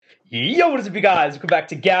Yo, what is up, you guys? Welcome back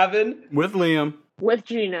to Gavin. With Liam. With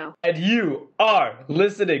Gino. And you are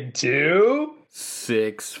listening to...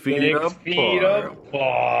 6 feet Six apart. Feet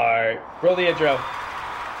Apart. Roll the intro.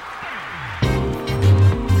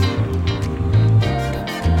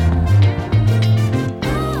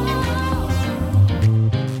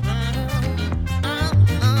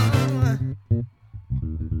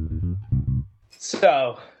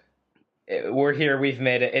 So, we're here. We've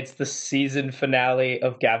made it. It's the season finale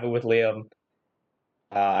of Gavin with Liam.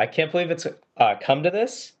 I can't believe it's come to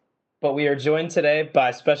this, but we are joined today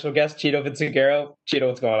by special guest Chito Vinciguerro. Chito,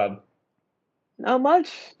 what's going on? Not much.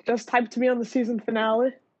 Just hyped to be on the season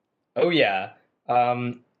finale. Oh, yeah.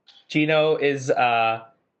 Gino is a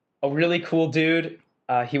really cool dude.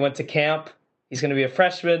 He went to camp. He's going to be a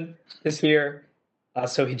freshman this year,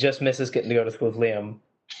 so he just misses getting to go to school with Liam,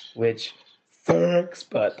 which sucks,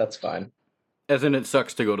 but that's fine. As in, it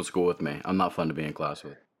sucks to go to school with me. I'm not fun to be in class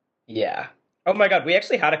with. Yeah. Oh my god, we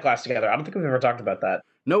actually had a class together. I don't think we've ever talked about that.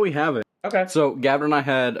 No, we haven't. Okay. So, Gavin and I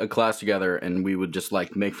had a class together, and we would just,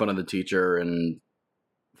 make fun of the teacher and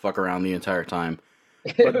fuck around the entire time.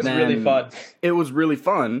 It was really fun. It was really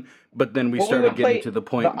fun, but then we started getting to the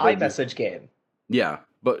point... The iMessage game. Yeah,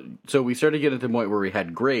 so we started getting to the point where we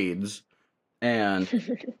had grades,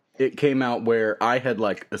 and it came out where I had,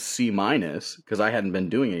 a C-, because I hadn't been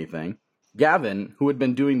doing anything. Gavin, who had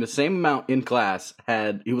been doing the same amount in class,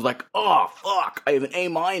 he was like, oh, fuck, I have an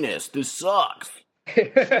A-, this sucks.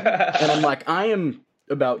 And I'm like, I am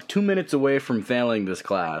about 2 minutes away from failing this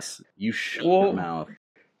class. You shut your mouth.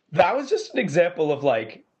 That was just an example of,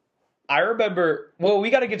 I remember, we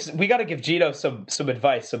gotta give Gino some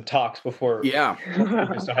advice, some talks before he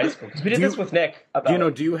goes to high school. Because we did this with Nick.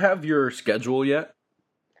 Gino, do you have your schedule yet?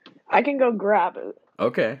 I can go grab it.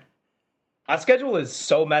 Okay. Our schedule is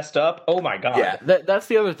so messed up. Oh my god. Yeah, that's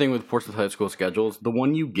the other thing with Portsmouth High School schedules. The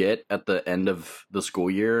one you get at the end of the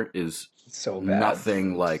school year is so bad.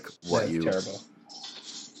 Nothing like what you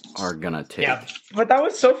are gonna take. Yeah, but that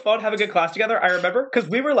was so fun having a class together. I remember because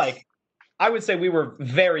we were I would say we were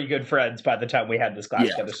very good friends by the time we had this class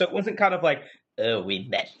together. So it wasn't kind of we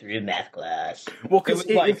met through math class. Well, because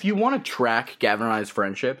if you want to track Gavin and I's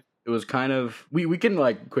friendship, it was kind of we can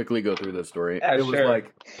quickly go through this story. Yeah, it was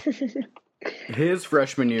his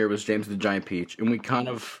freshman year was James the Giant Peach, and we were kind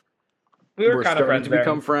of friends to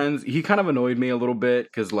become friends. He kind of annoyed me a little bit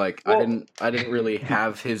because I didn't really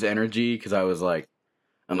have his energy because I was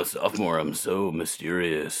I'm a sophomore. I'm so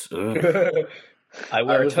mysterious. I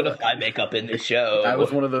wear a ton of eye makeup in this show. I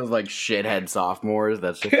was one of those shithead sophomores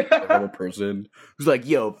that's just a little person who's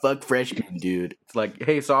yo, fuck freshmen, dude. It's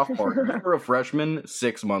hey, sophomore, you were a freshman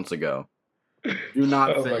 6 months ago. Do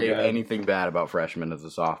not say anything bad about freshmen as a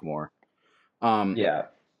sophomore. Yeah.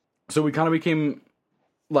 So we kind of became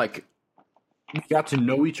we got to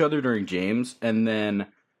know each other during James, and then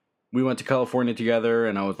we went to California together,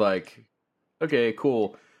 and I was okay,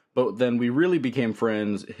 cool. But then we really became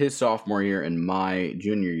friends his sophomore year and my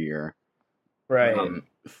junior year. Right.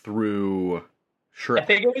 Through Shrek. I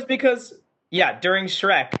think it was because, during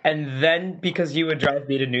Shrek, and then because you would drive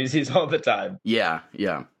me to Newsies all the time. Yeah.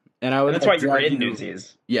 And that's why you were in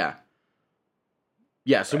Newsies. Yeah.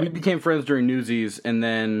 Yeah, so we became friends during Newsies, and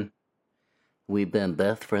then we've been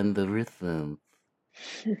best friends ever since.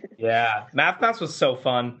 Yeah, math class was so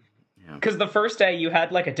fun. Because the first day you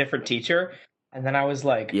had a different teacher, and then I was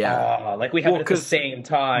we had it at the same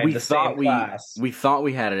time, we thought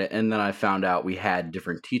we had it, and then I found out we had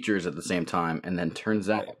different teachers at the same time, and then turns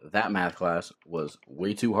out that math class was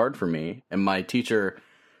way too hard for me, and my teacher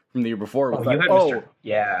from the year before was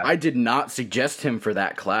I did not suggest him for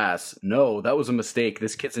that class. No, that was a mistake.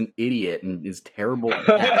 This kid's an idiot and is terrible.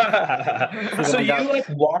 So you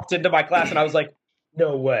walked into my class and I was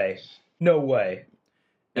no way.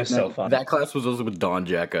 It was so fun. That class was also with Don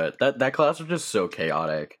Jecka. That class was just so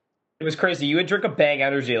chaotic. It was crazy. You would drink a Bang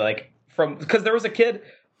Energy because there was a kid,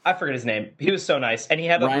 I forget his name. He was so nice, and he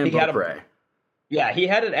had he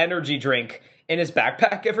had an energy drink in his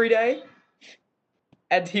backpack every day.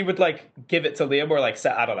 And he would give it to Liam or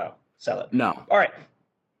I don't know, sell it. No. All right.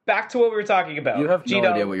 Back to what we were talking about. You have no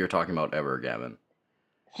idea what you're talking about ever, Gavin.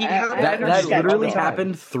 That literally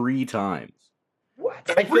happened 3 times.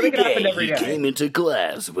 What? I feel it happened every day. He came into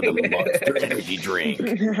class with a Monster Energy drink,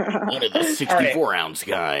 one of the 64-ounce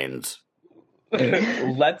kinds.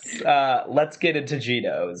 Let's get into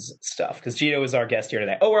Gino's stuff because Gino is our guest here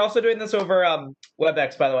today. Oh, we're also doing this over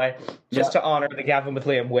WebEx, by the way, just to honor the Gavin with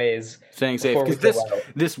Liam ways. Staying safe because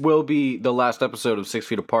this will be the last episode of 6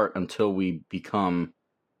 Feet Apart until we become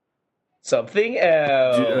Something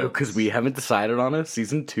else. Because we haven't decided on a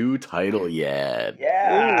season 2 title yet.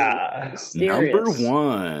 Yeah. Ooh, Number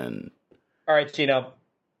 1. All right, Gino.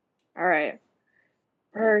 All right.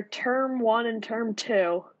 For term 1 and term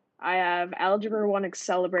 2, I have Algebra 1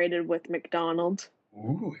 Accelerated with McDonald.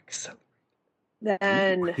 Ooh,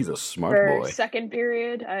 Then He's a smart for boy. second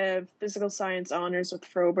period, I have Physical Science Honors with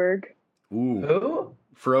Froberg. Ooh, Who?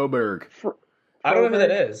 Froberg. I don't know who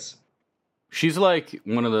that is. She's like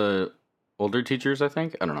one of the older teachers, I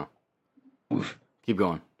think. I don't know. Oof. Keep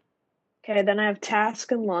going. Okay, then I have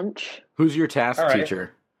Task and Lunch. Who's your task All right.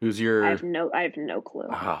 teacher? Who's your? I have no clue.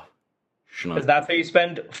 Oh, Because that's who you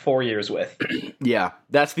spend 4 years with. yeah,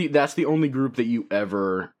 that's the only group that you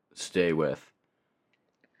ever stay with.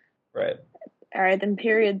 Right. All right, then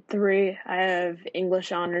period 3, I have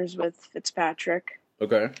English Honors with Fitzpatrick.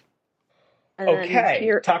 Okay. And then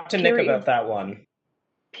Okay. Talk to Nick about that one.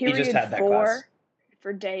 Period just had that 4, class.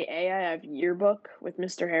 for day A, I have Yearbook with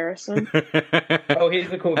Mr. Harrison. Oh, he's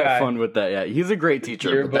the cool guy. Have fun with that. Yeah, he's a great teacher.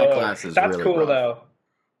 Yearbook. But that class is That's really cool rough. though.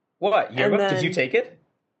 What yearbook? then- Did you take it?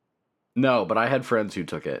 No, but I had friends who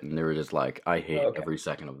took it, and they were just like, "I hate Okay. every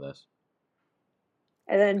second of this."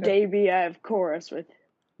 And then Okay. day B, I have Chorus with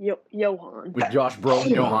Johan. With Josh Bro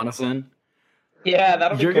Johannesson. Yeah,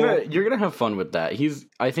 that'll be You're cool. gonna have fun with that.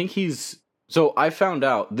 I think he's so I found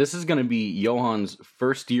out this is gonna be Johan's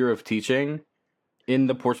first year of teaching in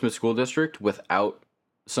the Portsmouth School District without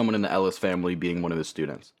someone in the Ellis family being one of his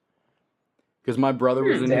students. Because my brother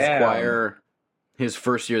was in his Damn. choir his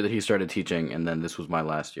first year that he started teaching, and then this was my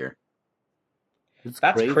last year. It's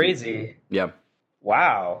That's crazy. Yeah.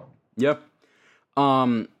 Wow. Yep.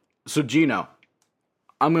 So Gino,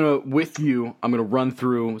 I'm gonna run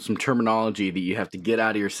through some terminology that you have to get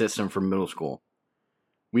out of your system from middle school.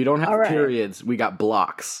 We don't have All right. periods, we got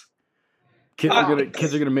blocks. Kids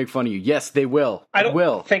are gonna make fun of you. Yes, they will. I don't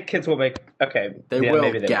will. think kids will make. Okay. They yeah, will,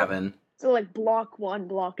 maybe they Gavin. So like block 1,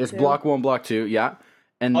 block 2. It's block 1, block 2, yeah.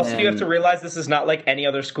 And Also, then, you have to realize this is not like any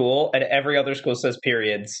other school, and every other school says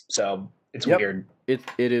periods, so it's Yep. weird. it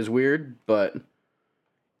is weird, but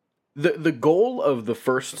the goal of the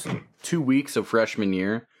first 2 weeks of freshman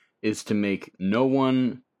year is to make no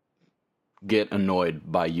one get annoyed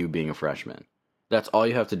by you being a freshman. That's all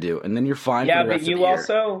you have to do, and then you're fine. Yeah, for the but rest of the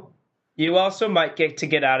year. you also might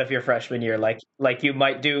get out of your freshman year. Like you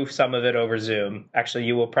might do some of it over Zoom. Actually,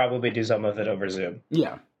 you will probably do some of it over Zoom.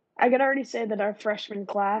 Yeah. I can already say that our freshman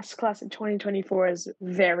class of 2024, is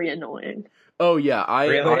very annoying. Oh yeah, I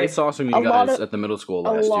Really? saw some of A you lot guys of- at the middle school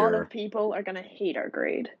A last lot year. of people are gonna hate our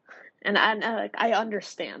grade, and I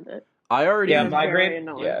understand it. I already, Yeah, It's my very grade.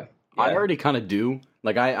 annoying. Yeah. I already kind of do.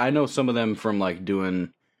 Like I know some of them from like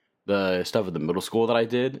doing the stuff at the middle school that I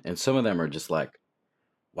did, and some of them are just like,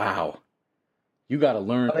 wow, you got to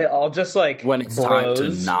learn Are they all just like when it's bros?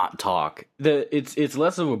 time to not talk. It's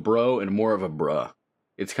less of a bro and more of a bruh.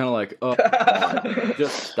 It's kind of like, oh, God,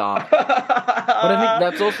 just stop. But I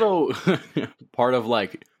think that's also part of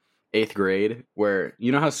like 8th grade, where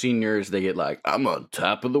you know how seniors they get like, I'm on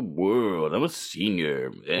top of the world, I'm a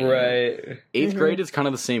senior. Right. 8th Mhm. grade is kind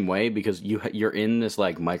of the same way because you're in this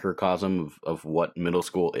like microcosm of what middle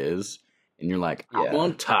school is, and you're like, I'm Yeah.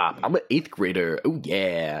 on top, I'm an 8th grader, oh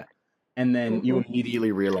yeah, and then you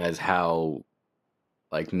immediately realize how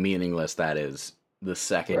like meaningless that is the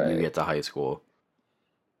second you Right. get to high school.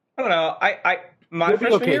 I don't know. My You'll be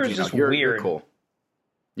freshman okay, year is Gino. just You're weird. cool.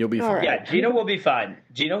 You'll be All fine. right. Yeah, Gino will be fine.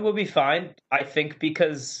 Gino will be fine. I think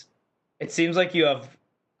because it seems like you have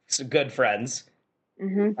some good friends.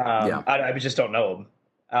 Hmm. Yeah. I just don't know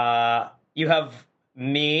them. You have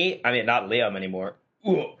me. I mean, not Liam anymore.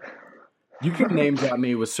 Ooh. You can name drop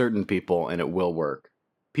me with certain people and it will work.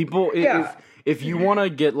 People, Yeah. if you want to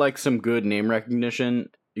get like some good name recognition,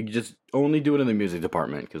 you just only do it in the music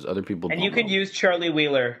department because other people And don't you can know. use Charlie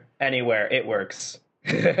Wheeler anywhere. It works.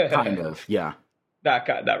 Kind of, yeah.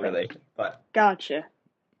 Not really, but Gotcha.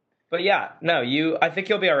 yeah. No, I think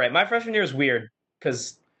you'll be all right. My freshman year is weird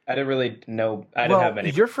because I didn't really know. I didn't have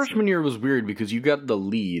many. Your freshman year was weird because you got the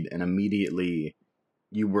lead and immediately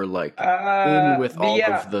you were like in with all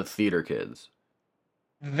yeah, of the theater kids.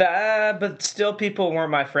 but still, people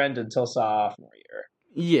weren't my friend until sophomore year.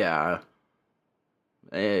 Yeah.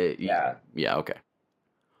 Yeah, Yeah, okay.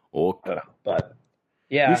 I don't know, but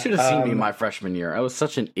yeah, You should have seen me my freshman year. I was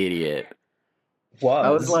such an idiot. I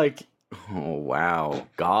was like, oh, wow.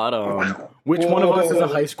 Got him. Which one of us is a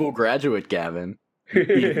high school graduate, Gavin?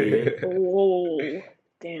 Oh,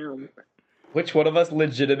 damn. Which one of us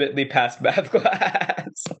legitimately passed math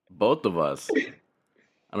class? Both of us.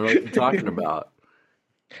 I don't know what you're talking about.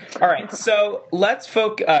 All right, so let's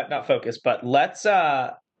not focus, but let's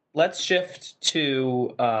shift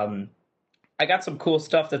to I got some cool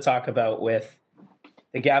stuff to talk about with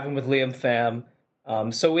the Gavin with Liam fam.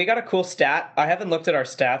 So we got a cool stat. I haven't looked at our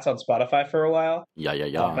stats on Spotify for a while. Yeah.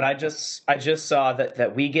 But I just saw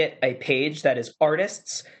that we get a page that is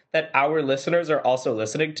artists that our listeners are also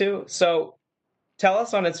listening to. So tell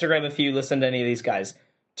us on Instagram if you listen to any of these guys.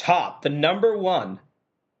 The number one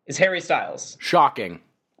is Harry Styles. Shocking.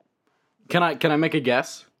 Can I make a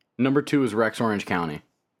guess? Number 2 is Rex Orange County.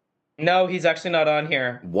 No, he's actually not on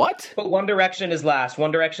here. What? But One Direction is last.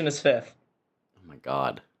 One Direction is 5th. Oh my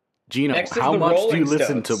god. Gino, Next how much Rolling do you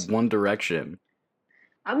listen Stones. to One Direction?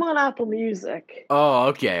 I'm on Apple Music. Oh,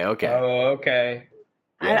 okay. Oh, okay.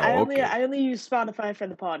 Yeah, I only use Spotify for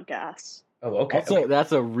the podcasts. Oh, okay.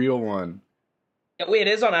 That's a real one. Wait, it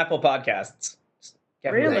is on Apple Podcasts.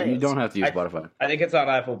 Really? Yeah, you don't have to use Spotify. I think it's on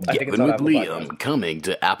Apple. I think it's Gavin on with Apple Liam Podcasts. coming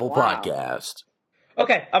to Apple Wow. Podcast.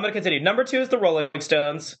 Okay, I'm going to continue. Number 2 is the Rolling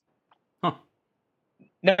Stones. Huh.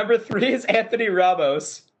 Number 3 is Anthony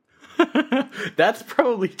Ramos. That's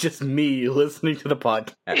probably just me listening to the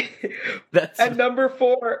podcast. That's And number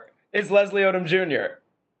 4 is Leslie Odom Jr.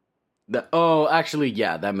 Actually,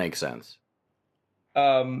 yeah, that makes sense.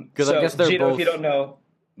 Because I guess they're Gino, both if you don't know,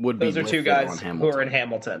 Would be those are 2 listed guys on who Hamilton. are in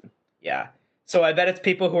Hamilton. Yeah. So I bet it's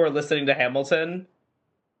people who are listening to Hamilton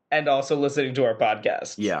and also listening to our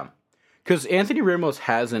podcast. Yeah. Because Anthony Ramos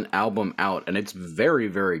has an album out, and it's very,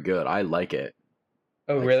 very good. I like it.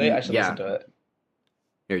 Oh, Like really? he- I should yeah. listen to it.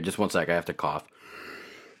 Here, just one sec. I have to cough.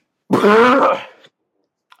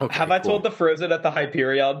 Okay, Have I cool. told the Frozen at the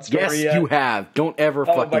Hyperion story Yes, yet? you have. Don't ever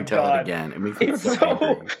Oh my fucking tell God. it again. It makes me It's so so...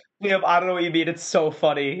 angry. Liam, I don't know what you mean. It's so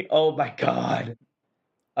funny. Oh my god.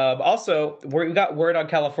 Also, we got word on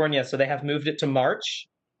California, so they have moved it to March.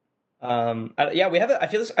 Yeah, we haven't. I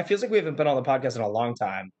feels like we haven't been on the podcast in a long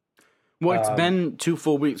time. Well, it's been 2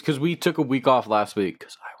 full weeks because we took a week off last week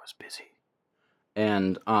because I was busy,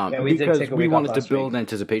 and we did because take a we week off wanted to last build week.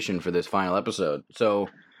 anticipation for this final episode. So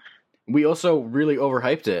we also really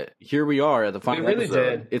overhyped it. Here we are at the final really episode.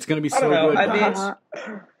 did. It's going to be I so don't know. good. I guys.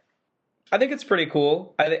 mean, I think it's pretty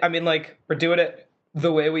cool. I mean, like we're doing it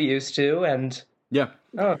the way we used to, and Yeah.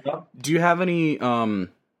 I don't know. Do you have any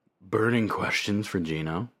burning questions for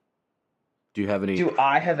Gino? Do you have any? Do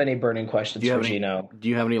I have any burning questions Do you for have any- Gino? Do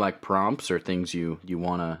you have any like prompts or things you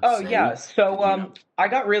want to? Oh yeah. So I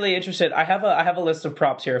got really interested. I have a list of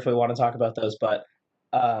prompts here if we want to talk about those. But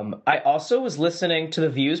I also was listening to the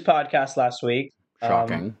Views podcast last week.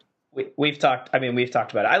 Shocking. We've talked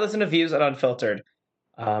about it. I listen to Views and Unfiltered.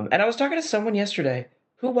 And I was talking to someone yesterday.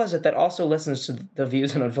 Who was it that also listens to the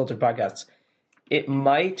Views and Unfiltered podcasts? It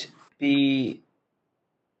might be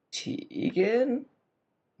Tegan?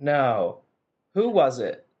 No. Who was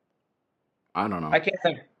it? I don't know. I can't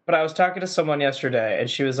think. But I was talking to someone yesterday, and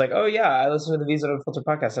she was like, "Oh yeah, I listen to the Views and Unfiltered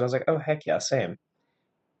podcast." And I was like, "Oh heck yeah, same."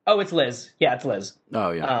 Oh, it's Liz. Yeah, it's Liz.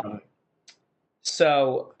 Oh yeah.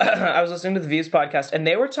 So I was listening to the Views podcast, and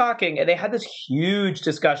they were talking, and they had this huge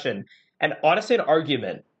discussion, and honestly, an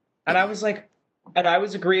argument. And I was like, and I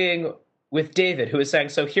was agreeing with David, who was saying,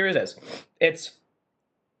 "So here it is. It's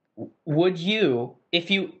would you, if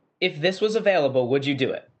this was available, would you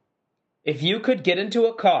do it? If you could get into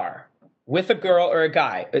a car with a girl or a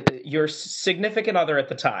guy, your significant other at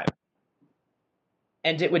the time,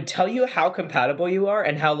 and it would tell you how compatible you are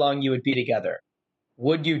and how long you would be together,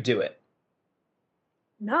 would you do it?"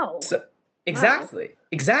 No. So, exactly.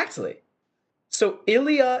 So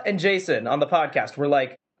Ilya and Jason on the podcast were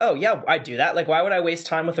like, "Oh yeah, I'd do that. Like, why would I waste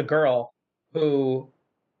time with a girl who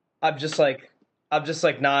I'm just like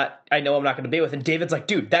not, I know I'm not going to be with?" And David's like,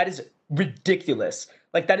 "Dude, that is ridiculous.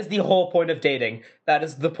 Like, that is the whole point of dating. That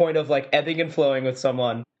is the point of like ebbing and flowing with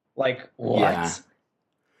someone. Like, what?" Yeah.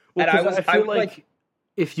 Well, And I 'cause was feel like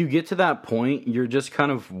if you get to that point, you're just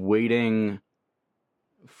kind of waiting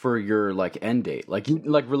for your like end date. Like you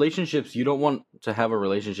like relationships, you don't want to have a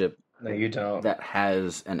relationship No, you don't. that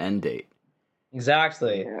has an end date.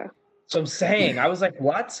 Exactly. Yeah. So I'm saying, I was like,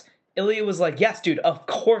 "What?" Ilya was like, "Yes, dude, of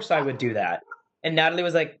course I would do that." And Natalie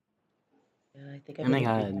was like, "I think I Oh my would do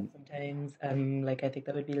God. that sometimes. Like, I think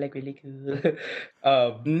that would be like really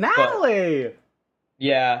cool." Natalie.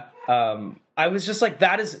 Yeah. I was just like,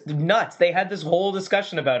 that is nuts. They had this whole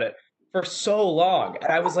discussion about it for so long,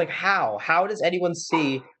 and I was like, how? How does anyone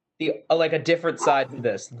see the like a different side to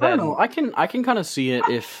this? I don't Than, know. I can kind of see it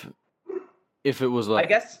if it was like I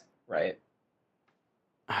guess, right?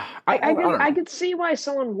 I don't know. I could see why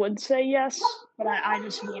someone would say yes, but I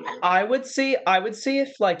just wouldn't. I would see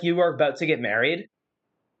if like you were about to get married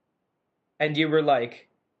and you were like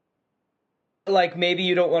maybe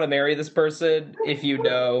you don't want to marry this person if you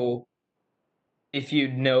know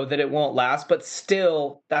that it won't last, but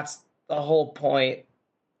still that's the whole point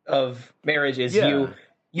of marriage is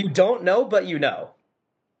you don't know, but you know.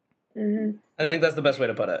 Mm-hmm. I think that's the best way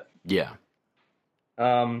to put it. Yeah.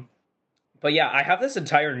 But yeah, I have this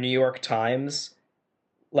entire New York Times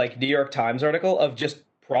article of just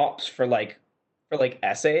prompts for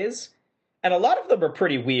essays, and a lot of them are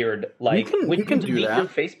pretty weird. Like, you can delete your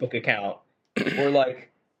Facebook account, or like,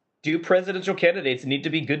 do presidential candidates need to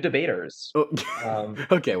be good debaters?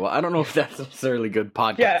 Okay, well, I don't know if that's necessarily good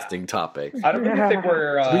podcasting topics. I don't really think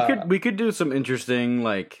we're. We could do some interesting,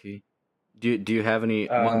 like. Do you have any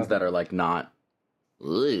ones that are like not?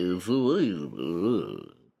 Yeah.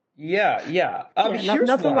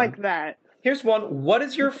 Nothing like that. Here's one. What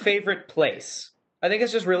is your favorite place? I think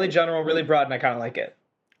it's just really general, really broad, and I kind of like it.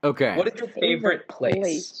 Okay. What is your favorite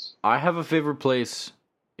place? I have a favorite place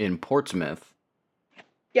in Portsmouth.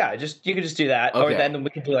 Yeah, you could just do that, or then we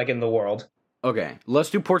could do like in the world. Okay, let's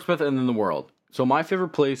do Portsmouth and then the world. So my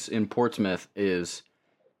favorite place in Portsmouth is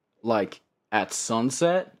like at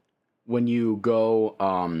sunset when you go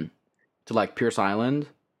to like Pierce Island,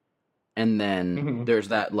 and then there's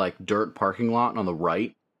that like dirt parking lot on the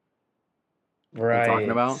right. Right. I'm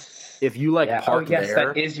talking about. If you like park there,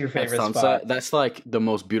 that is your favorite sunset, spot. That's like the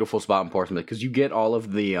most beautiful spot in Portsmouth because you get all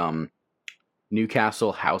of the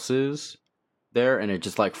Newcastle houses there, and it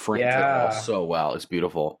just like frames it all so well. It's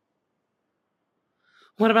beautiful.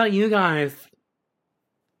 What about you guys?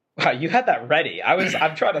 Wow, you had that ready.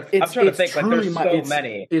 I'm trying to think. Like, there's so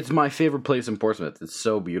many. It's my favorite place in Portsmouth. It's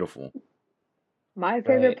so beautiful. My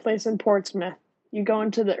favorite place in Portsmouth. You go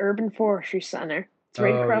into the Urban Forestry Center. It's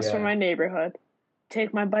right across from my neighborhood.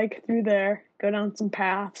 Take my bike through there, go down some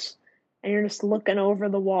paths, and you're just looking over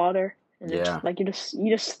the water, and it's just, like you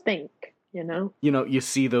just think, you know. You know, you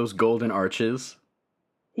see those golden arches.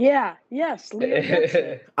 Yeah. Yes.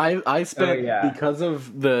 I spent because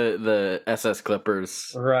of the SS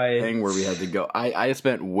Clippers thing where we had to go. I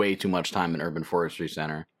spent way too much time in Urban Forestry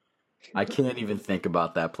Center. I can't even think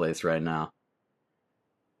about that place right now.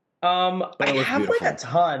 I have beautiful. Like a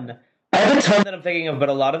ton. I have a ton that I'm thinking of, but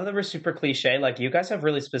a lot of them are super cliche. Like, you guys have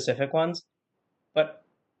really specific ones, but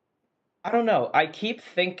I don't know. I keep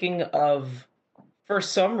thinking of, for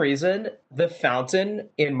some reason, the fountain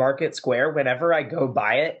in Market Square. Whenever I go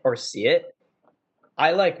by it or see it,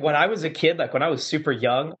 when I was a kid, like when I was super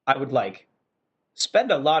young, I would like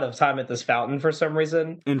spend a lot of time at this fountain for some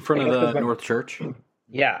reason. In front of the North Church?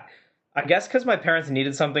 Yeah. I guess because my parents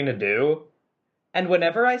needed something to do. And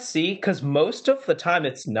whenever I see, because most of the time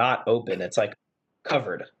it's not open, it's like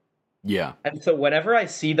covered. Yeah. And so whenever I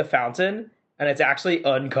see the fountain and it's actually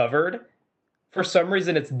uncovered, for some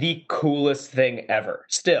reason it's the coolest thing ever.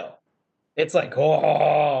 Still, it's like,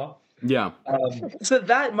 oh. Yeah. So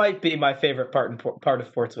that might be my favorite part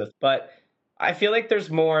of Portsmouth, but I feel like there's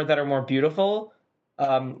more that are more beautiful.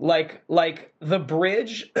 Like the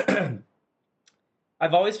bridge.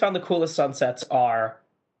 I've always found the coolest sunsets are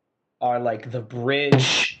like the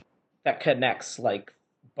bridge that connects like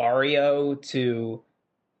Barrio to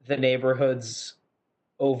the neighborhoods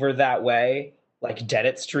over that way, like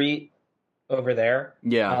Dennett Street over there.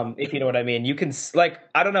 Yeah. If you know what I mean. You can, like,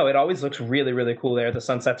 I don't know, it always looks really, really cool there. The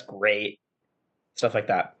sunset's great. Stuff like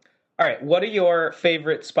that. All right, what are your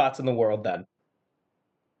favorite spots in the world then?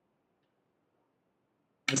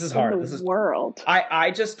 This is hard. This is world.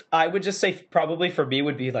 I would just say probably for me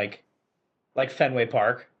would be like Fenway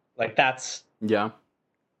Park. Like, that's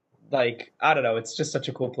like, I don't know, it's just such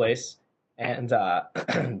a cool place. And I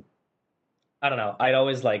don't know, I'd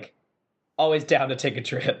always down to take a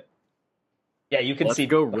trip. Yeah, you can see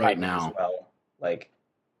go right now. As well. Like,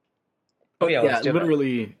 let's do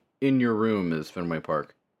literally it. In your room is Fenway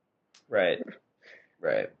Park. Right.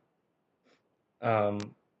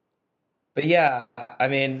 But yeah, I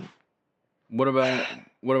mean, what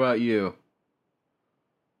about you?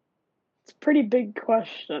 It's a pretty big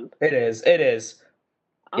question. It is.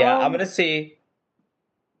 Yeah, I'm gonna see.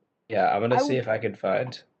 Yeah, I'm gonna see if I can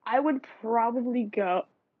find. I would probably go.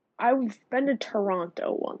 I've been to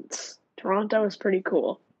Toronto once. Toronto is pretty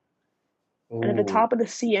cool. Ooh. And at the top of the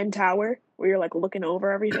CN Tower, where you're like looking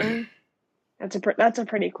over everything, that's a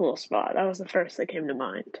pretty cool spot. That was the first that came to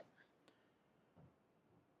mind.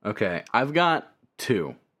 Okay, I've got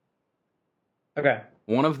two. Okay.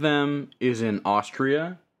 One of them is in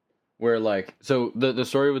Austria, where so the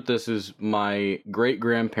story with this is my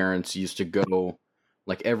great-grandparents used to go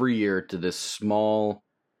like every year to this small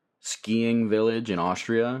skiing village in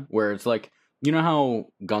Austria, where it's like, you know how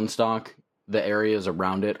Gunstock, the areas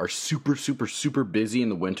around it are super, super, super busy in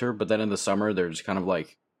the winter, but then in the summer they're just kind of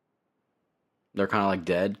like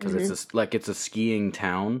dead because it's a skiing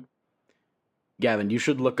town. Gavin, you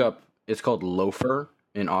should look up. It's called Lofer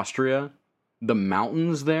in Austria, the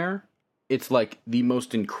mountains there, it's like the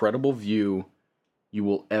most incredible view you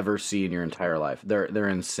will ever see in your entire life. They're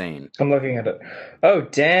insane. I'm looking at it. Oh,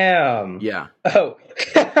 damn. Yeah. Oh.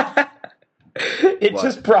 It what?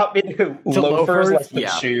 Just brought me to loafers, like the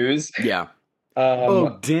shoes. Yeah.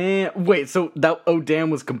 Oh, damn. Wait, so that oh, damn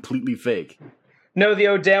was completely fake. No, the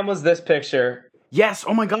oh, damn was this picture. Yes.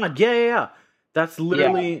 Oh, my God. Yeah. That's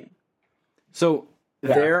literally... Yeah. So,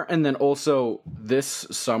 there, and then also this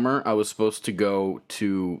summer, I was supposed to go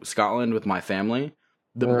to Scotland with my family.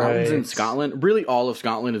 The mountains in Scotland, really all of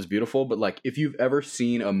Scotland is beautiful, but, like, if you've ever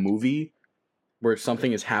seen a movie where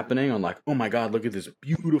something is happening on, like, oh, my God, look at this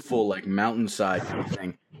beautiful, like, mountainside kind of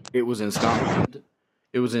thing, it was in Scotland.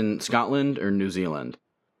 It was in Scotland or New Zealand.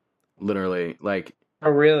 Literally, like... Oh,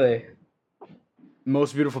 really?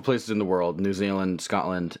 Most beautiful places in the world, New Zealand,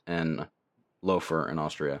 Scotland, and Lofer in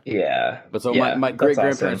Austria. Yeah. But so my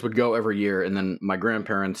great-grandparents would go every year, and then my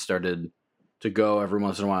grandparents started to go every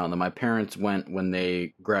once in a while. And then my parents went when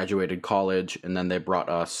they graduated college, and then they brought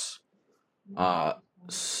us 7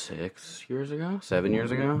 years ago.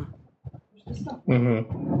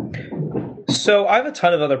 Mm-hmm. So I have a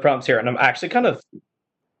ton of other prompts here, and I'm actually kind of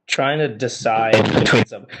trying to decide between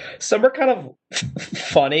some. Some are kind of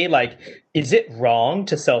funny, like, is it wrong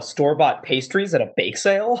to sell store-bought pastries at a bake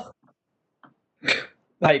sale?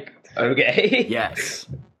 Like, okay. Yes.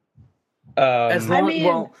 As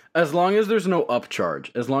long as there's no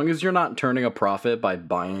upcharge, as long as you're not turning a profit by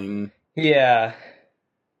buying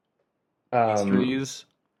pastries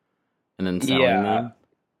and then selling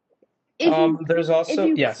them. There's also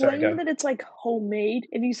if you claim that it's like homemade,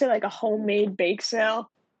 if you say like a homemade bake sale,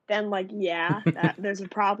 then like there's a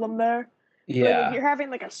problem there. Yeah. But if you're having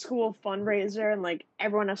like a school fundraiser and like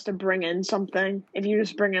everyone has to bring in something, if you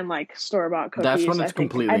just bring in like store-bought cookies, that's when it's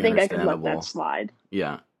completely I think I could let that slide.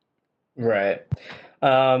 Yeah. Right.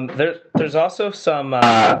 There's also some.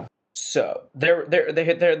 So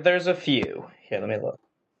there's a few. Here, let me look.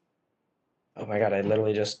 Oh my God! I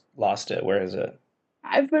literally just lost it. Where is it?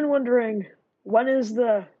 I've been wondering, when is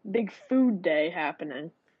the big food day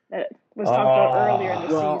happening that was talked about earlier in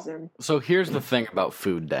the season? So here's the thing about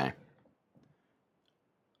food day.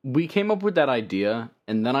 We came up with that idea,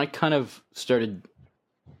 and then I kind of started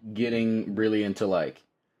getting really into, like...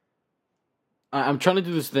 I'm trying to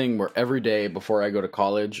do this thing where every day before I go to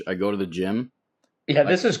college, I go to the gym. Yeah,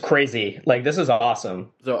 this is crazy. Like, this is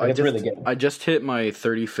awesome. So it's really good. I just hit my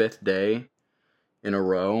 35th day in a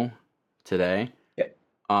row today. Yeah.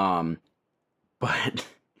 But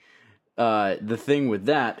the thing with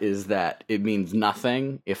that is that it means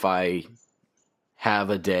nothing if I have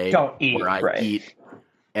a day where I eat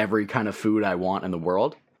every kind of food I want in the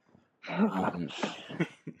world.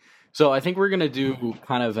 So I think we're going to do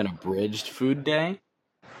kind of an abridged food day.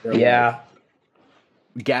 Yeah.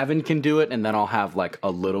 Gavin can do it, and then I'll have like a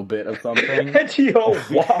little bit of something. And you'll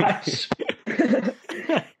watch.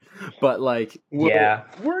 But like, we're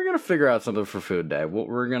going to figure out something for food day.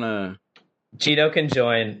 We're going to... Gino can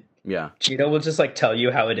join. Yeah. Gino will just like tell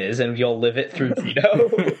you how it is, and you'll live it through Gino.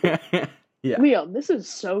 Yeah. Leo, this is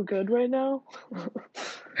so good right now.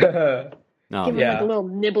 No, give me like a little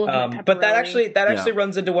nibble of my but that actually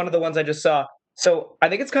runs into one of the ones I just saw. So I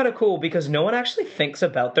think it's kind of cool because no one actually thinks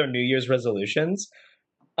about their New Year's resolutions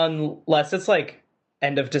unless it's like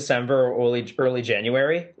end of December or early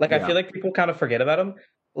January. Like I feel like people kind of forget about them.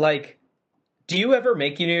 Like, do you ever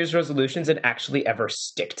make New Year's resolutions and actually ever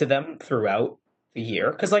stick to them throughout the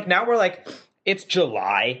year? Because like now we're like, it's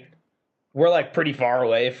July. We're like pretty far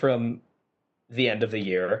away from the end of the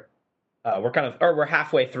year. We're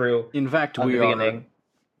halfway through. In fact, we are. Beginning.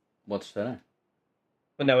 What's today?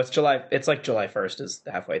 But no, it's July. It's like July 1st is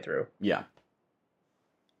halfway through. Yeah.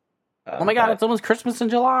 Oh my God! It's almost Christmas in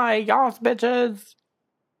July, y'all bitches.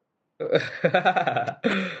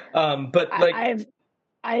 But like,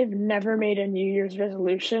 I've never made a New Year's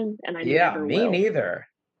resolution, and I never will. Me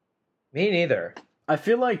neither. I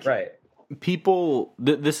feel like people.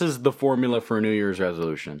 This is the formula for a New Year's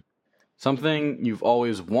resolution. Something you've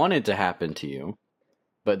always wanted to happen to you,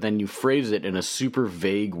 but then you phrase it in a super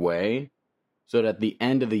vague way so that at the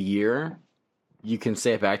end of the year, you can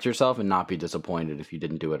say it back to yourself and not be disappointed if you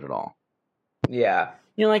didn't do it at all. Yeah.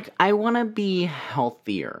 You're like, I want to be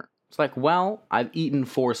healthier. It's like, well, I've eaten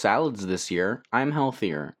 4 salads this year. I'm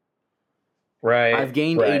healthier. Right. I've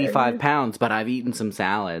gained 85 pounds, but I've eaten some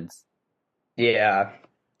salads. Yeah.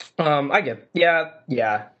 I get. Yeah.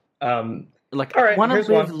 Like, I want to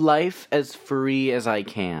live life as free as I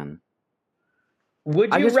can. Would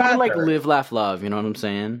you I just rather want to, like, live, laugh, love, you know what I'm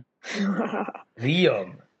saying?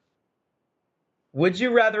 Liam, would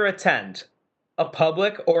you rather attend a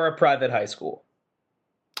public or a private high school?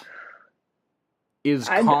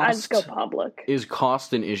 I'd just go public. Is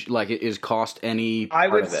cost an issue? Like, is cost any? I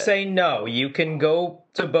would say no. You can go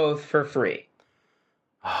to both for free.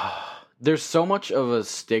 There's so much of a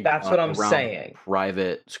stigma. That's what I'm saying.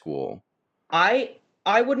 Private school. I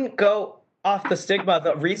wouldn't go off the stigma.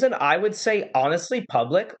 The reason I would say honestly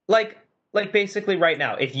public, like basically right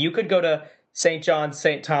now, if you could go to St. John's,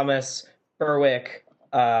 St. Thomas, Berwick,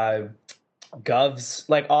 Govs,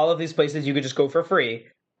 like all of these places, you could just go for free.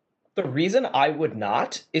 The reason I would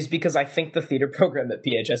not is because I think the theater program at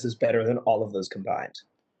PHS is better than all of those combined.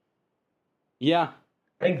 Yeah.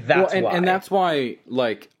 I think that's why. And that's why,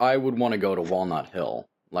 like, I would want to go to Walnut Hill.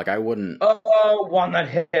 Like, I wouldn't... Oh,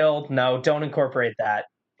 Walnut Hill. No, don't incorporate that.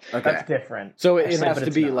 Okay. That's different. So it has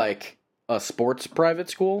to be, like, a sports private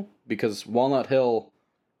school? Because Walnut Hill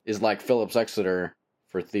is like Phillips Exeter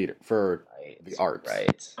for theater, for the arts.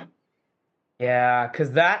 Right. Yeah,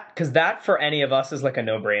 because that for any of us is like a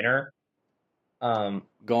no-brainer.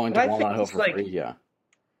 Going to Walnut Hill for free, yeah.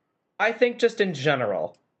 I think just in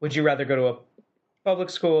general, would you rather go to a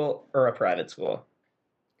public school or a private school?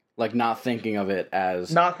 Like not thinking of it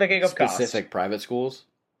as not thinking of specific cost. Private schools?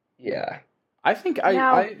 Yeah. I think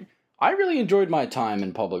I really enjoyed my time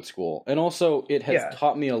in public school. And also it has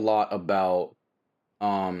taught me a lot about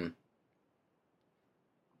how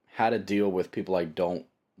to deal with people I don't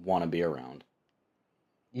want to be around.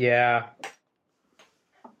 Yeah.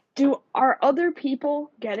 Are other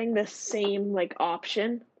people getting the same like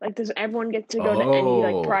option? Like, does everyone get to go to any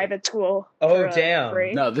like private school? Oh, damn!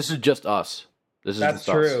 Free? No, this is just us. That's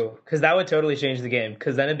true. Because that would totally change the game.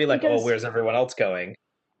 Because then it'd be like, where's everyone else going?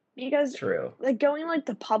 Because true. Like going like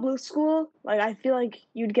to public school, like I feel like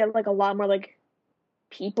you'd get like a lot more like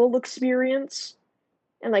people experience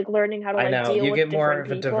and like learning how to like deal with different people. You get more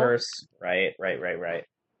of a diverse. Right.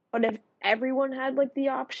 But if everyone had like the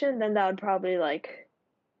option, then that would probably like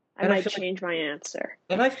I might change my answer.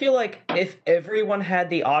 And I feel like if everyone had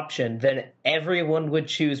the option, then everyone would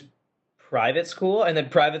choose private school, and then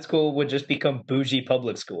private school would just become bougie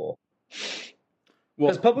public school.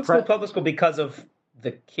 Because public school because of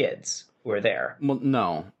the kids who are there. Well,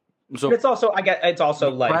 no. So but it's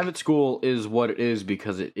also like private school is what it is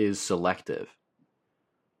because it is selective.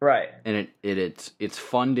 Right. And it's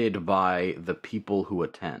funded by the people who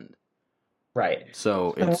attend. Right.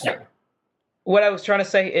 So it's what I was trying to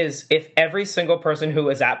say is if every single person who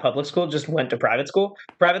is at public school just went to private school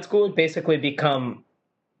would basically become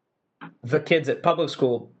the kids at public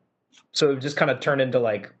school. So it would just kind of turn into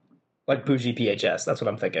like bougie PHS. That's what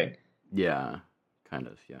I'm thinking. Yeah. Kind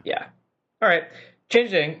of, yeah. Yeah. All right.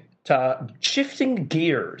 Shifting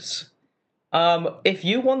gears. If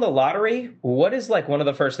you won the lottery, what is like one of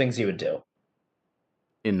the first things you would do?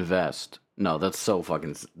 Invest. No, that's so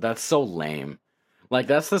lame. Like,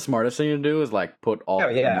 that's the smartest thing to do is, like, put all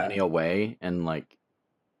the money away and, like,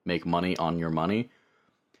 make money on your money.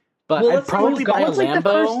 But I'd probably buy a Lambo. Like the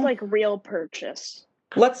first, like, real purchase.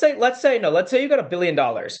 Let's say you got $1 billion.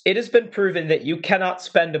 It has been proven that you cannot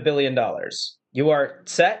spend $1 billion. You are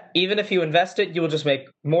set. Even if you invest it, you will just make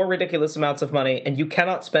more ridiculous amounts of money, and you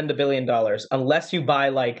cannot spend $1 billion unless you buy,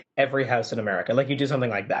 like, every house in America. Like, you do something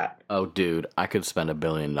like that. Oh, dude, I could spend $1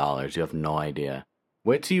 billion. You have no idea.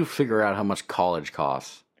 Wait till you figure out how much college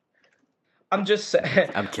costs. I'm just saying.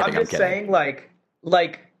 I'm kidding. I'm just saying, like,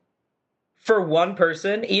 for one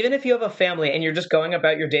person, even if you have a family and you're just going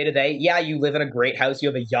about your day to day, yeah, you live in a great house, you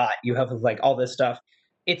have a yacht, you have like all this stuff.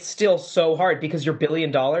 It's still so hard because your $1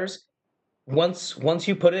 billion, once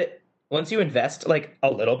you invest like a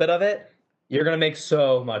little bit of it, you're gonna make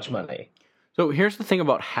so much money. So here's the thing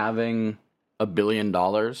about having $1 billion,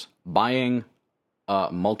 buying a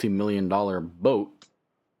multi-million-dollar boat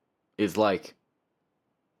is like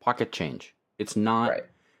pocket change. It's not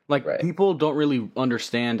people don't really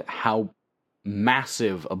understand how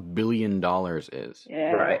massive $1 billion is.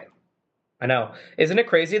 Yeah. Right. I know. Isn't it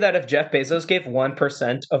crazy that if Jeff Bezos gave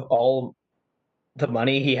 1% of all the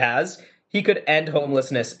money he has, he could end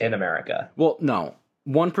homelessness in America? Well, no.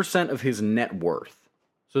 1% of his net worth.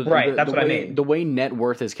 So that's what I mean. The way net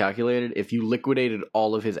worth is calculated, if you liquidated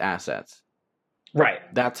all of his assets,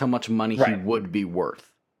 that's how much money he would be worth.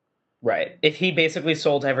 Right. If he basically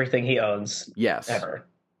sold everything he owns. Yes. Ever.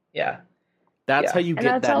 Yeah. That's how you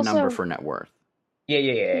get that number for net worth.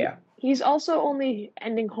 Yeah. He's also only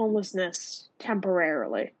ending homelessness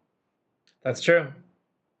temporarily. That's true.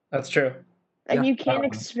 And you can't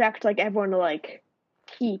expect like everyone to like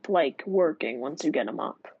keep like working once you get them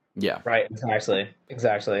up. Yeah. Right.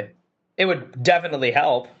 Exactly. It would definitely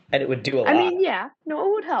help, and it would do a lot. I mean, yeah. No,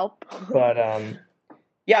 it would help. But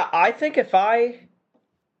yeah, I think if I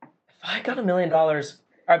got $1 million or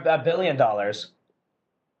 $1 billion,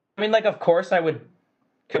 I mean, like, of course I would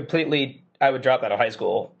completely. I would drop out of high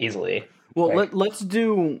school easily. Well, let's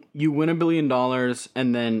do you win $1 billion,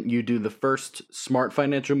 and then you do the first smart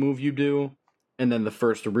financial move you do, and then the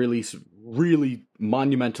first really, really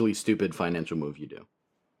monumentally stupid financial move you do.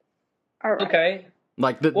 All right. Okay.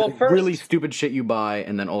 Like the really stupid shit you buy,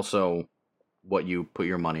 and then also what you put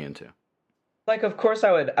your money into. Like, of course,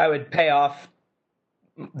 I would pay off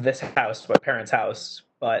this house, my parents' house,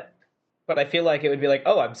 but I feel like it would be like,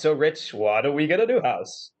 oh, I'm so rich, what are we gonna do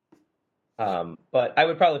house? But I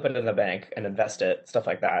would probably put it in the bank and invest it, stuff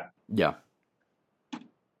like that. Yeah.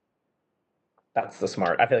 That's the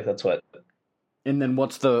smart. I feel like that's what. And then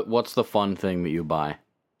what's the fun thing that you buy?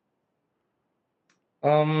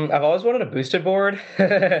 I've always wanted a boosted board.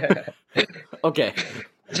 Okay.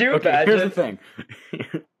 Do you imagine? Here's the thing.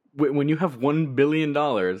 When you have $1 billion,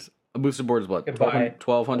 a boosted board is what?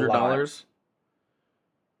 $1,200?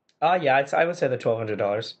 Yeah, I would say the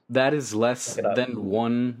 $1,200. That is less than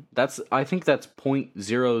one. I think that's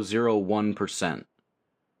 0.001%.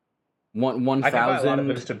 1,000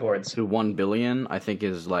 boosted boards to 1 billion, I think,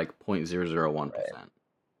 is like 0.001%.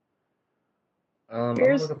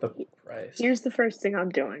 Right. Look at the price. Here's the first thing I'm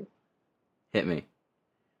doing. Hit me.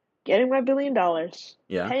 Getting my $1 billion.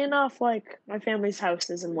 Yeah. Paying off like my family's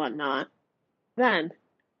houses and whatnot. Then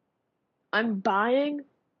I'm buying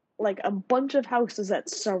like a bunch of houses that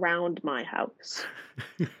surround my house.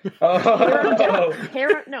 Oh.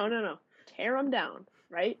 Tear them down,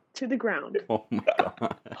 right? To the ground. Oh my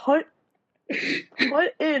god.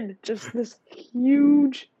 Put in just this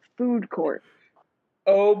huge food court.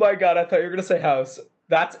 Oh my god, I thought you were going to say house.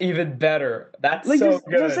 That's even better. That's like, so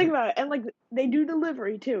good. Just think about it. And like they do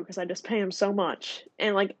delivery too, because I just pay them so much.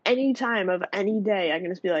 And like any time of any day, I can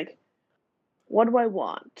just be like, what do I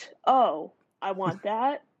want? Oh, I want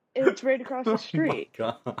that. It's right across the street.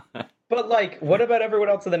 Oh my god. But like, what about everyone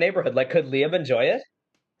else in the neighborhood? Like, could Liam enjoy it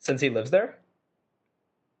since he lives there?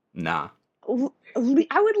 Nah. I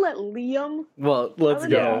would let Liam. Well, let's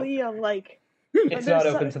go. Let Liam, like, it's not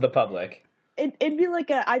open to the public. It'd be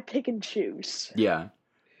like I pick and choose. Yeah.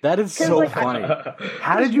 That is so like, funny.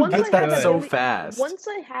 How did you get that so fast? Once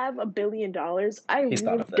I have $1 billion, I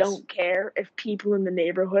really don't care if people in the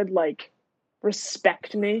neighborhood like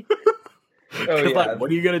respect me. Oh, yeah. Like, what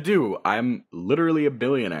are you gonna do? I'm literally a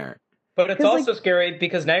billionaire. But it's also scary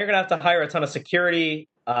because now you're gonna have to hire a ton of security,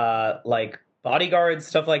 like bodyguards,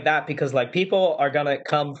 stuff like that, because like people are gonna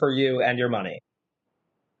come for you and your money.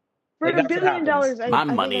 For $1 billion, my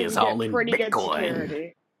money is all in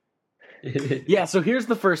Bitcoin. Yeah, so here's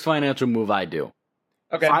the first financial move I do.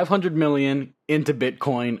 Okay. 500 million into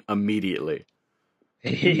Bitcoin immediately.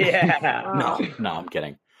 Yeah. No, I'm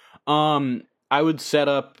kidding. I would set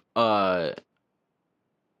up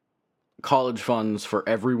college funds for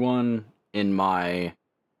everyone in my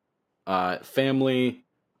family,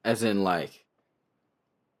 as in like,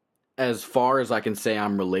 as far as I can say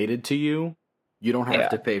I'm related to you, you don't have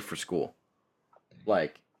to pay for school.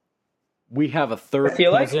 Like, we have a third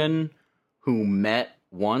cousin who met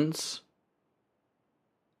once.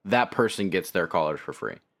 That person gets their college for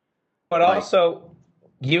free. But also,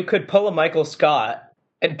 you could pull a Michael Scott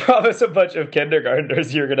and promise a bunch of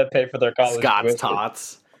kindergartners you're going to pay for their college. Scott's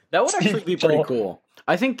tots. That would actually be pretty cool.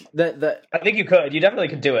 I think that I think you could. You definitely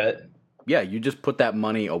could do it. Yeah, you just put that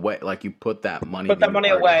money away. Like, you put that money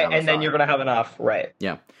away, and then you're going to have enough. Right.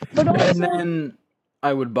 Yeah. But also, and then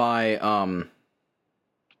I would buy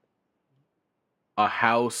a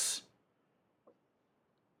house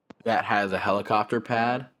that has a helicopter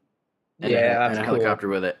pad. And and a helicopter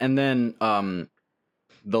with it. And then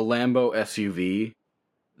the Lambo SUV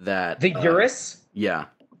that... The Urus? Yeah.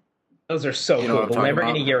 Those are so cool. The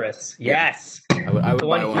Lamborghini Urus. Yes. I would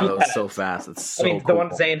buy one of those so fast. It's so cool. The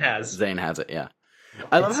one Zane has. Zane has it, yeah.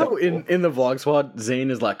 I love how in the vlog squad,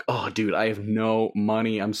 Zane is like, oh, dude, I have no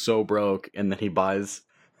money. I'm so broke. And then he buys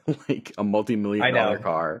like a multi-million-dollar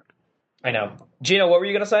car. I know. Gina, what were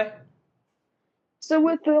you going to say? So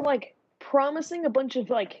with the like promising a bunch of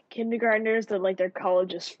like kindergartners that like their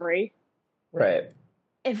college is free. Right.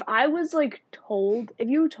 If I was like told, if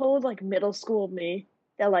you told like middle school me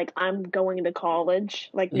that like I'm going to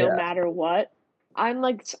college, like no matter what, I'm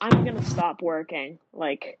gonna stop working.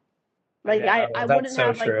 Like I wouldn't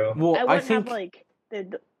have like I wouldn't have like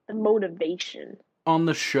the motivation. On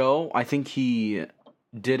the show, I think he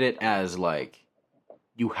did it as like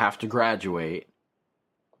you have to graduate.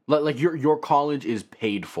 Like your college is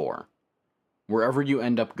paid for. Wherever you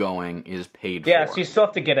end up going is paid for. Yeah, so you still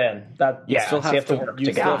have to get in. You still have to work.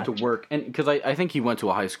 You still have to work, and because I think he went to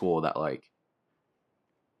a high school that like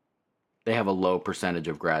they have a low percentage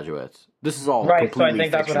of graduates. This is all right. So I think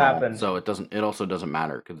fictional, that's what happened. So it also doesn't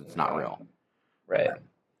matter because it's not real. Right.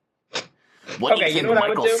 What do you think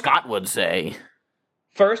Michael Scott would say?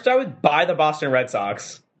 First, I would buy the Boston Red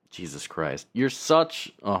Sox. Jesus Christ. You're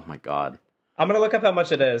such... Oh, my God. I'm going to look up how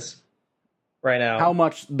much it is right now. How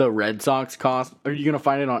much the Red Sox cost? Are you going to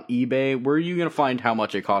find it on eBay? Where are you going to find how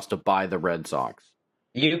much it costs to buy the Red Sox?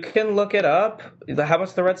 You can look it up. How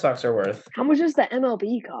much the Red Sox are worth. How much does the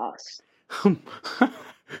MLB cost? you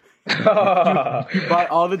buy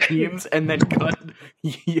all the teams and then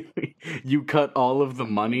you cut all of the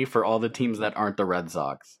money for all the teams that aren't the Red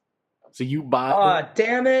Sox. So you buy...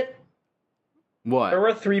 damn it. What? They're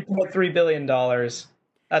worth $3.3 billion.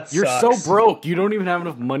 You're so broke. You don't even have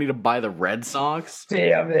enough money to buy the Red Sox?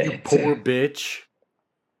 Damn it. You poor bitch.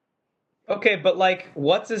 Okay, but like,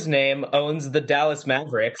 what's his name owns the Dallas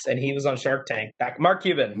Mavericks, and he was on Shark Tank. Mark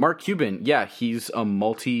Cuban. Mark Cuban, yeah, he's a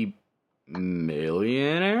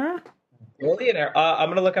multi-millionaire? Billionaire. I'm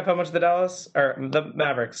gonna look up how much the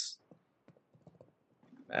Mavericks.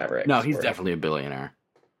 No, he's definitely a billionaire.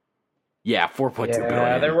 Yeah, 4.2 billion.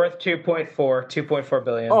 Yeah, they're worth 2.4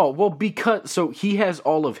 billion. Oh, well, so he has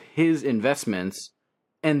all of his investments,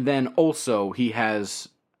 and then also he has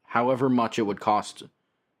however much it would cost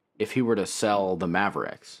if he were to sell the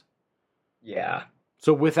Mavericks. Yeah.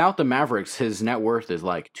 So without the Mavericks, his net worth is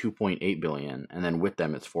like 2.8 billion, and then with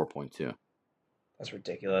them it's 4.2. That's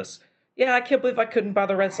ridiculous. Yeah, I can't believe I couldn't buy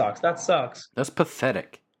the Red Sox. That sucks. That's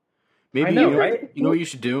pathetic. Maybe I know, right? You know what you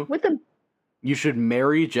should do? You should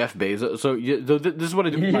marry Jeff Bezos. So this is what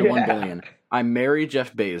I do with my 1 billion. I marry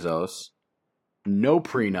Jeff Bezos, no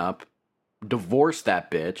prenup, divorce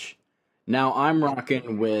that bitch. Now I'm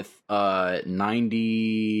rocking with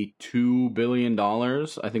 $92 billion. I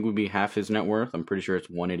think would be half his net worth. I'm pretty sure it's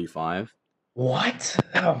 185. What?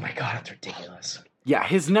 Oh my god, that's ridiculous. Yeah,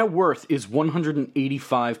 his net worth is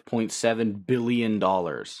 $185.7 billion.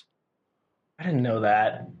 I didn't know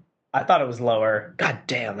that. I thought it was lower. God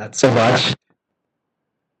damn, that's so much.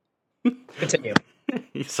 Continue.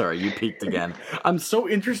 Sorry, you peeked again. I'm so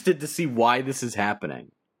interested to see why this is happening.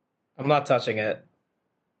 I'm not touching it.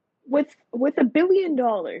 With $1 billion,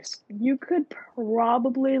 you could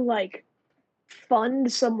probably like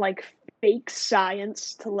fund some like fake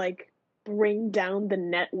science to like bring down the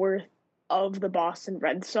net worth of the Boston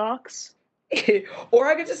Red Sox. Or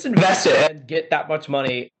I could just invest it and get that much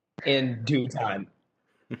money in due time.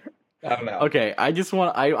 I don't know. Okay, I'm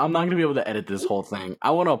not going to be able to edit this whole thing. I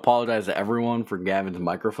want to apologize to everyone for Gavin's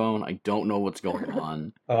microphone. I don't know what's going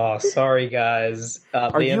on. Oh, sorry, guys.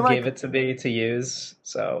 Liam gave it to me to use,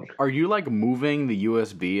 so... Are you, like, moving the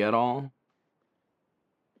USB at all?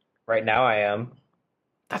 Right now I am.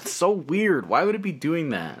 That's so weird. Why would it be doing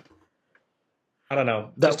that? I don't know.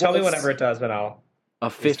 Just tell me whenever it does, and I'll... A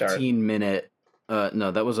 15-minute... no,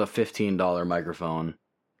 that was a $15 microphone.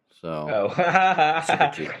 So... Oh.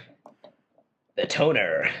 The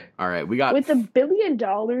toner. All right, we got... With $1 billion,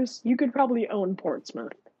 you could probably own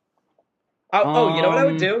Portsmouth. Oh, you know what I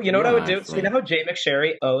would do? You know what I would do? Actually. So you know how Jay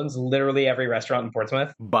McSherry owns literally every restaurant in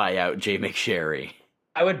Portsmouth? Buy out Jay McSherry.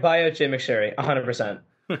 I would buy out Jay McSherry, 100%.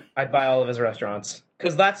 I'd buy all of his restaurants.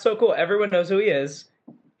 Because that's so cool. Everyone knows who he is.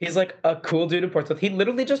 He's like a cool dude in Portsmouth. He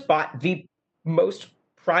literally just bought the most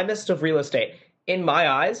primest of real estate, in my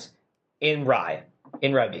eyes, in Rye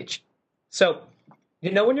Beach. So... You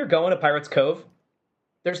know when you're going to Pirates Cove,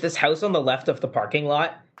 there's this house on the left of the parking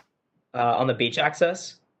lot on the beach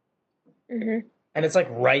access? Mm-hmm. And it's like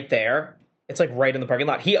right there. It's like right in the parking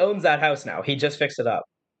lot. He owns that house now. He just fixed it up.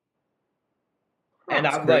 Oh, and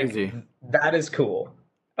I'm crazy. Like, that is cool.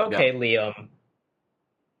 Okay, yeah. Liam.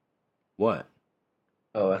 What?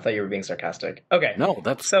 Oh, I thought you were being sarcastic. Okay. No,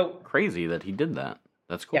 that's so crazy that he did that.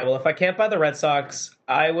 That's cool. Yeah, well, if I can't buy the Red Sox,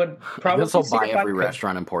 I would probably... I guess I'll buy every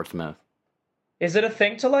restaurant in Portsmouth. Is it a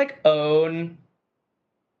thing to, like, own,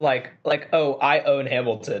 I own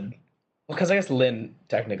Hamilton? Well, because I guess Lynn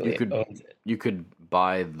technically owns it. You could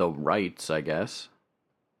buy the rights, I guess.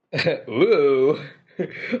 Ooh.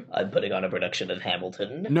 I'm putting on a production of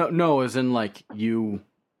Hamilton. No, as in, like, you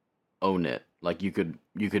own it. Like, you could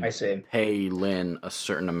I see. pay Lynn a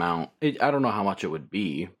certain amount. I don't know how much it would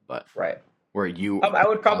be, but... Right. Where you... I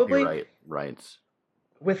would probably... rights.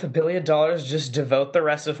 With $1 billion, just devote the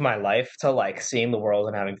rest of my life to, like, seeing the world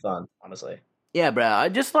and having fun, honestly. Yeah, bro, I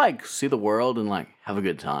just, like, see the world and, like, have a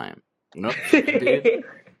good time. You know?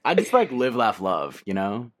 I just, like, live, laugh, love, you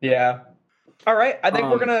know? Yeah. All right, I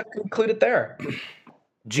think we're going to conclude it there.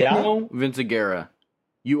 Gino Vinciguerra,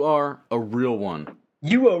 you are a real one.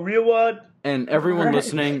 You a real one? And everyone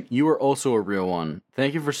listening, you are also a real one.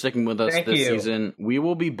 Thank you for sticking with us this season. We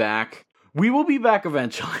will be back. We will be back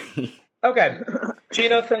eventually. Okay.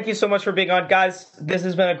 Gino, thank you so much for being on. Guys, this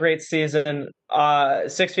has been a great season.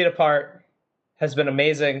 6 feet apart has been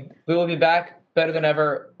amazing. We will be back better than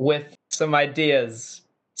ever with some ideas,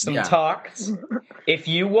 some talks. If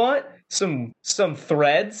you want some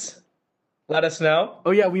threads, let us know.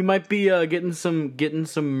 Oh yeah, we might be getting some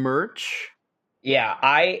merch. Yeah,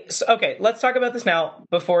 okay, let's talk about this now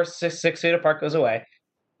before 6 Feet Apart goes away.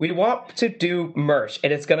 We want to do merch,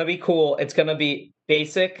 and it's going to be cool. It's going to be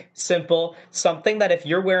basic, simple, something that if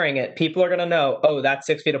you're wearing it, people are going to know, oh, that's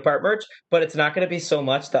 6 Feet Apart merch, but it's not going to be so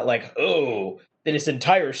much that like, oh, this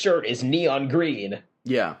entire shirt is neon green.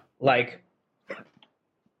 Yeah. Like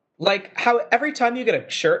how every time you get a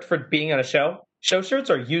shirt for being on a show shirts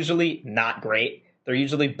are usually not great. They're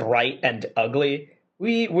usually bright and ugly.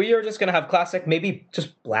 We are just going to have classic, maybe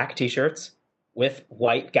just black t-shirts with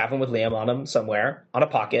white Gavin with Liam on them somewhere on a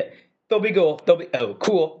pocket. They'll be cool.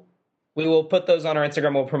 Cool. We will put those on our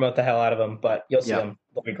Instagram. We'll promote the hell out of them, but you'll see them.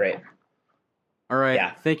 They'll be great. All right.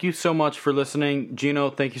 Yeah. Thank you so much for listening. Gino,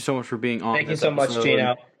 thank you so much for being on. Thank you so much,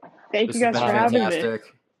 Gino. Thank you guys for having me.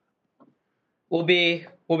 We'll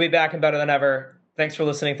be back and better than ever. Thanks for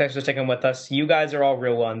listening. Thanks for sticking with us. You guys are all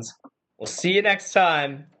real ones. We'll see you next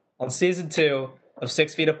time on season 2 of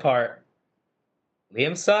 6 Feet Apart.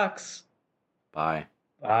 Liam sucks. Bye.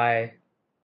 Bye.